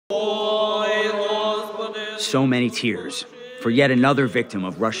So many tears for yet another victim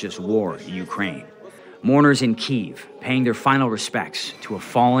of Russia's war in Ukraine. Mourners in Kyiv paying their final respects to a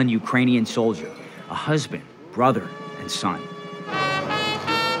fallen Ukrainian soldier, a husband, brother, and son.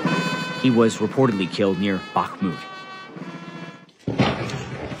 He was reportedly killed near Bakhmut.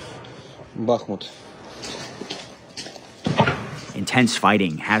 Intense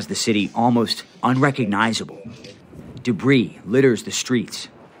fighting has the city almost unrecognizable. Debris litters the streets.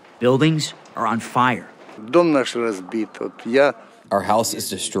 Buildings are on fire. Our house is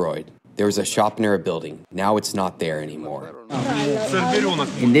destroyed. There was a shop near a building. Now it's not there anymore.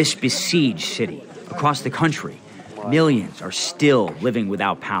 In this besieged city, across the country, millions are still living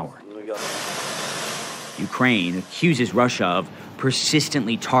without power. Ukraine accuses Russia of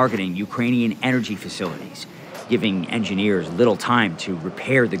persistently targeting Ukrainian energy facilities, giving engineers little time to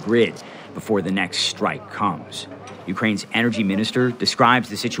repair the grid before the next strike comes. Ukraine's energy minister describes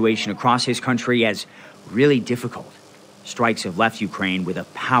the situation across his country as really difficult. Strikes have left Ukraine with a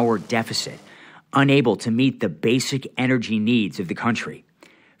power deficit, unable to meet the basic energy needs of the country.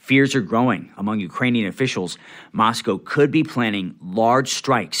 Fears are growing among Ukrainian officials. Moscow could be planning large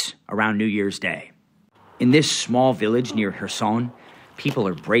strikes around New Year's Day. In this small village near Kherson, people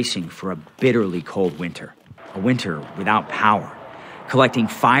are bracing for a bitterly cold winter, a winter without power, collecting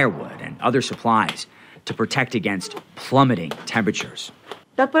firewood and other supplies to protect against plummeting temperatures.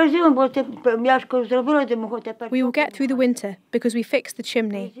 We will get through the winter because we fixed the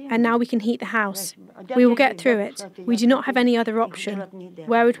chimney and now we can heat the house. We will get through it. We do not have any other option.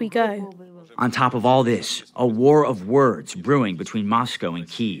 Where would we go? On top of all this, a war of words brewing between Moscow and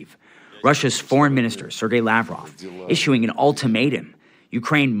Kyiv. Russia's Foreign Minister Sergey Lavrov issuing an ultimatum.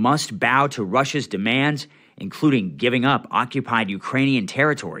 Ukraine must bow to Russia's demands, including giving up occupied Ukrainian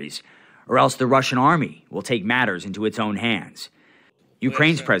territories, or else the Russian army will take matters into its own hands.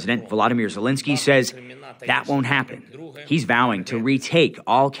 Ukraine's President Volodymyr Zelensky says that won't happen. He's vowing to retake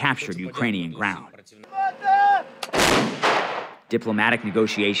all captured Ukrainian ground. Diplomatic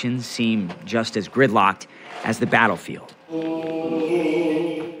negotiations seem just as gridlocked as the battlefield.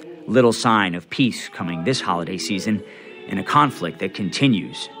 Little sign of peace coming this holiday season in a conflict that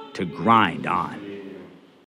continues to grind on.